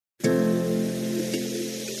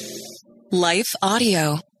Life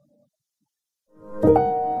Audio.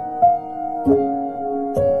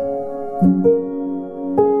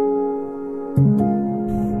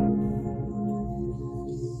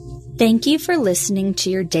 Thank you for listening to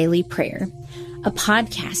Your Daily Prayer, a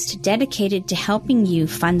podcast dedicated to helping you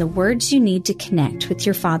find the words you need to connect with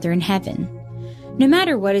your Father in heaven. No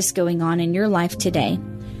matter what is going on in your life today,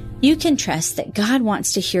 you can trust that God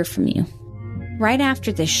wants to hear from you. Right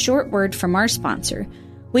after this short word from our sponsor,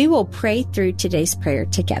 we will pray through today's prayer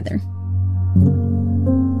together.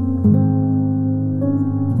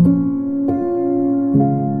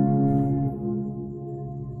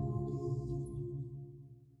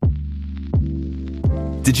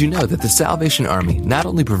 Did you know that the Salvation Army not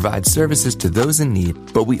only provides services to those in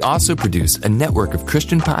need, but we also produce a network of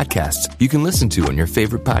Christian podcasts you can listen to on your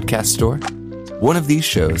favorite podcast store? One of these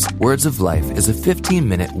shows, Words of Life, is a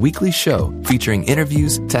 15-minute weekly show featuring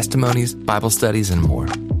interviews, testimonies, Bible studies, and more.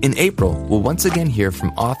 In April, we'll once again hear from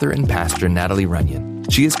author and pastor Natalie Runyon.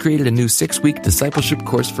 She has created a new 6-week discipleship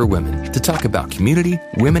course for women to talk about community,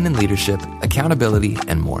 women in leadership, accountability,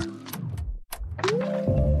 and more.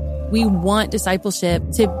 We want discipleship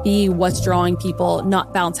to be what's drawing people,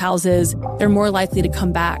 not bounce houses. They're more likely to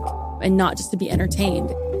come back and not just to be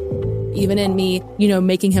entertained. Even in me,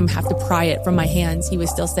 making him have to pry it from my hands, he was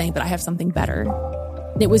still saying, but I have something better.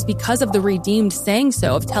 And it was because of the redeemed saying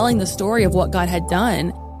so, of telling the story of what God had done.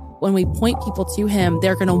 When we point people to him,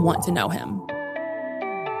 they're going to want to know him.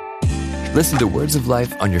 Listen to Words of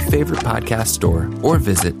Life on your favorite podcast store or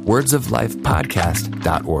visit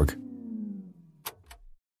wordsoflifepodcast.org.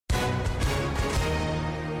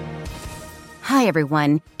 Hi,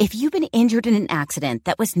 everyone. If you've been injured in an accident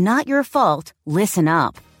that was not your fault, listen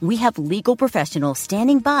up. We have legal professionals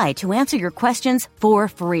standing by to answer your questions for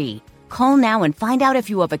free. Call now and find out if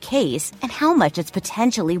you have a case and how much it's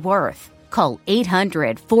potentially worth. Call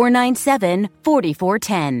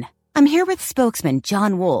 800-497-4410. I'm here with spokesman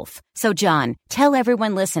John Wolf. So, John, tell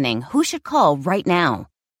everyone listening who should call right now.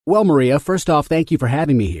 Well, Maria, first off, thank you for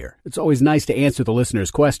having me here. It's always nice to answer the listeners'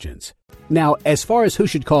 questions. Now, as far as who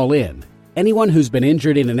should call in, anyone who's been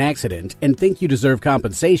injured in an accident and think you deserve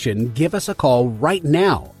compensation, give us a call right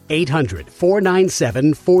now.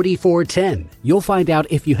 800-497-4410. You'll find out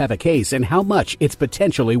if you have a case and how much it's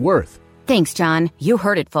potentially worth. Thanks, John. You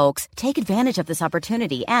heard it, folks. Take advantage of this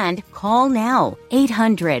opportunity and call now.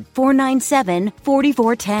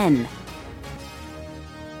 800-497-4410.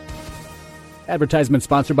 Advertisement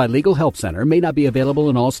sponsored by Legal Help Center. May not be available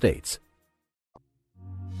in all states.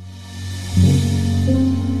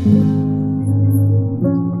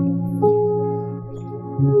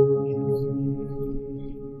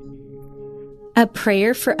 A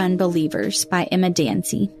Prayer for Unbelievers by Emma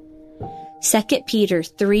Dancy. 2 Peter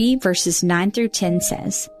 3 verses 9 through 10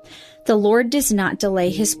 says, "The Lord does not delay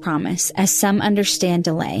his promise, as some understand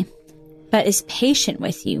delay, but is patient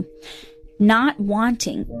with you, not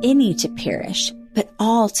wanting any to perish, but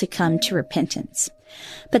all to come to repentance.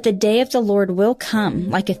 But the day of the Lord will come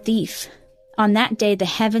like a thief. On that day the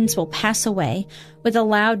heavens will pass away with a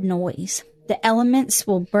loud noise. The elements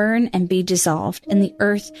will burn and be dissolved, and the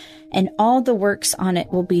earth and all the works on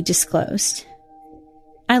it will be disclosed."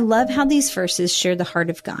 I love how these verses share the heart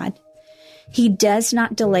of God. He does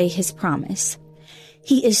not delay his promise.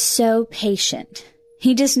 He is so patient.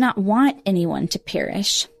 He does not want anyone to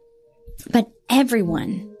perish, but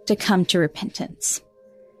everyone to come to repentance.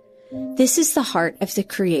 This is the heart of the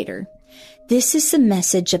Creator. This is the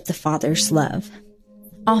message of the Father's love.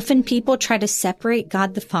 Often people try to separate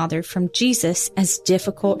God the Father from Jesus as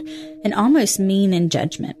difficult and almost mean in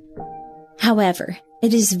judgment. However,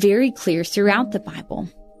 it is very clear throughout the Bible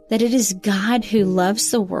that it is God who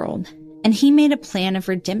loves the world, and he made a plan of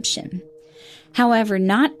redemption. However,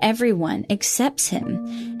 not everyone accepts him,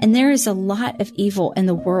 and there is a lot of evil in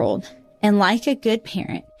the world, and like a good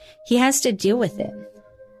parent, he has to deal with it.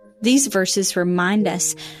 These verses remind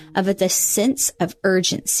us of the sense of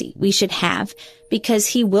urgency we should have because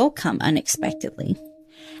he will come unexpectedly.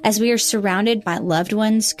 As we are surrounded by loved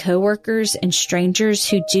ones, coworkers, and strangers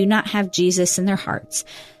who do not have Jesus in their hearts,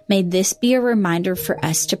 may this be a reminder for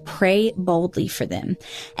us to pray boldly for them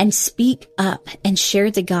and speak up and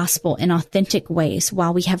share the gospel in authentic ways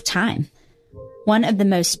while we have time. One of the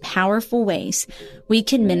most powerful ways we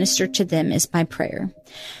can minister to them is by prayer.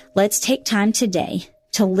 Let's take time today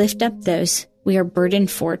to lift up those we are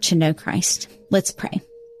burdened for to know Christ. Let's pray.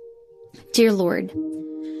 Dear Lord,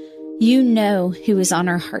 you know who is on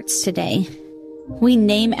our hearts today. We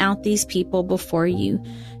name out these people before you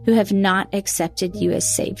who have not accepted you as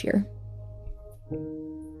Savior.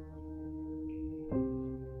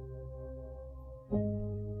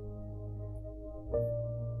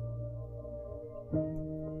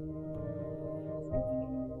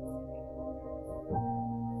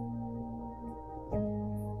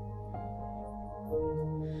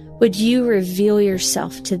 Would you reveal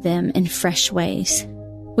yourself to them in fresh ways?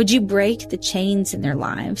 Would you break the chains in their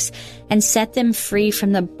lives and set them free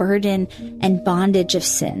from the burden and bondage of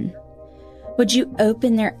sin? Would you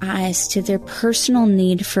open their eyes to their personal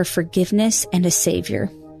need for forgiveness and a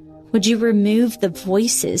Savior? Would you remove the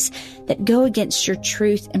voices that go against your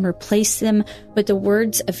truth and replace them with the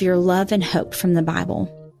words of your love and hope from the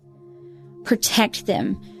Bible? Protect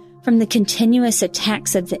them from the continuous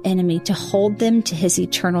attacks of the enemy to hold them to his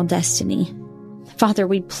eternal destiny. Father,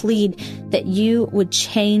 we plead that you would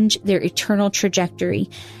change their eternal trajectory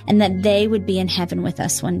and that they would be in heaven with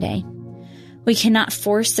us one day. We cannot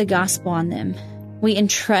force the gospel on them. We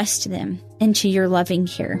entrust them into your loving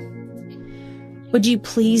care. Would you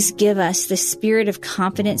please give us the spirit of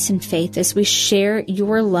confidence and faith as we share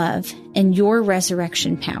your love and your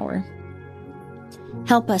resurrection power?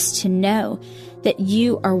 Help us to know that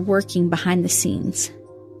you are working behind the scenes.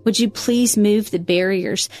 Would you please move the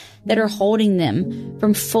barriers that are holding them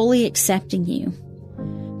from fully accepting you?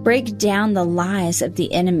 Break down the lies of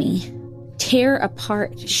the enemy. Tear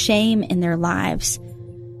apart shame in their lives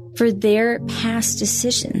for their past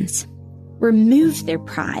decisions. Remove their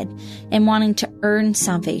pride in wanting to earn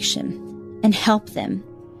salvation and help them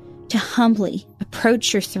to humbly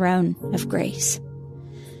approach your throne of grace.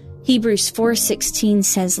 Hebrews 4:16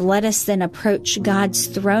 says, "Let us then approach God's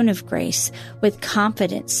throne of grace with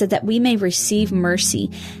confidence so that we may receive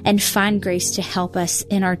mercy and find grace to help us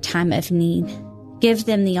in our time of need." Give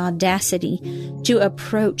them the audacity to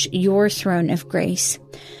approach your throne of grace,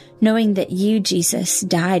 knowing that you, Jesus,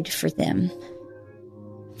 died for them.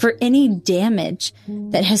 For any damage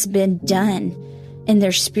that has been done in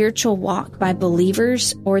their spiritual walk by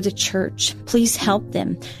believers or the church, please help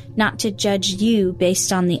them not to judge you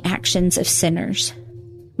based on the actions of sinners.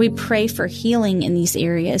 We pray for healing in these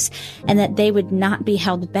areas and that they would not be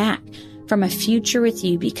held back from a future with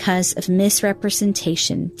you because of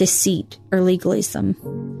misrepresentation, deceit, or legalism.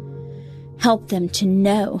 Help them to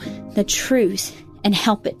know the truth and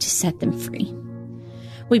help it to set them free.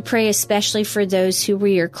 We pray especially for those who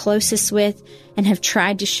we are closest with and have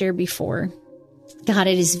tried to share before. God,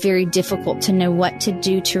 it is very difficult to know what to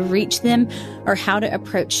do to reach them or how to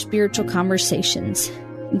approach spiritual conversations.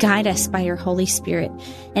 Guide us by your Holy Spirit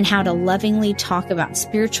and how to lovingly talk about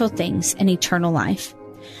spiritual things and eternal life.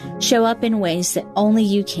 Show up in ways that only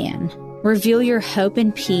you can. Reveal your hope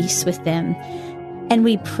and peace with them. And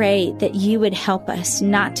we pray that you would help us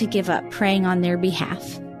not to give up praying on their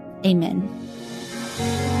behalf. Amen.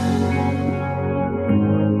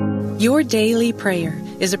 Your Daily Prayer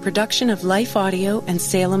is a production of Life Audio and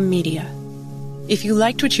Salem Media. If you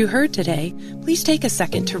liked what you heard today, please take a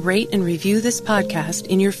second to rate and review this podcast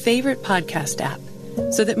in your favorite podcast app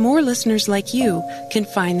so that more listeners like you can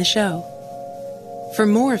find the show. For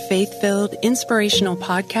more faith-filled, inspirational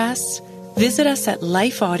podcasts, visit us at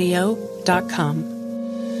lifeaudio.com.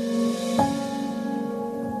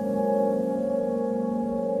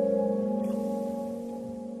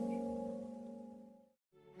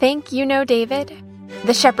 Think you know David?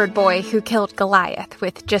 The shepherd boy who killed Goliath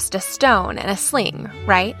with just a stone and a sling,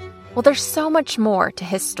 right? Well, there's so much more to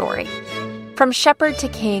his story. From shepherd to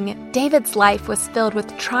king, David's life was filled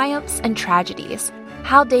with triumphs and tragedies.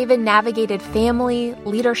 How David navigated family,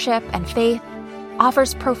 leadership, and faith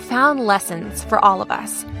offers profound lessons for all of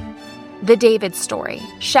us. The David Story,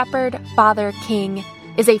 Shepherd, Father, King,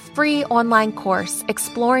 is a free online course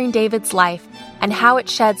exploring David's life and how it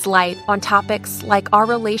sheds light on topics like our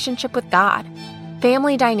relationship with God,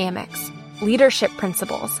 family dynamics, leadership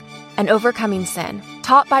principles, and overcoming sin.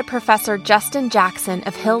 Taught by Professor Justin Jackson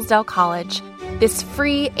of Hillsdale College, this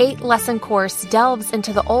free 8-lesson course delves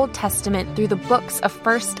into the Old Testament through the books of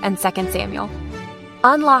 1st and 2nd Samuel.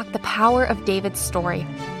 Unlock the power of David's story.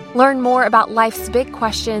 Learn more about life's big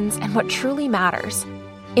questions and what truly matters.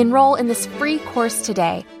 Enroll in this free course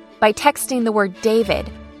today by texting the word David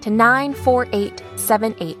to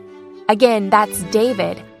 94878. Again, that's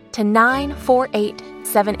David to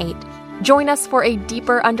 94878. Join us for a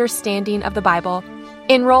deeper understanding of the Bible.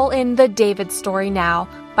 Enroll in the David Story now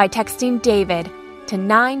by texting David to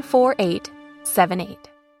 94878.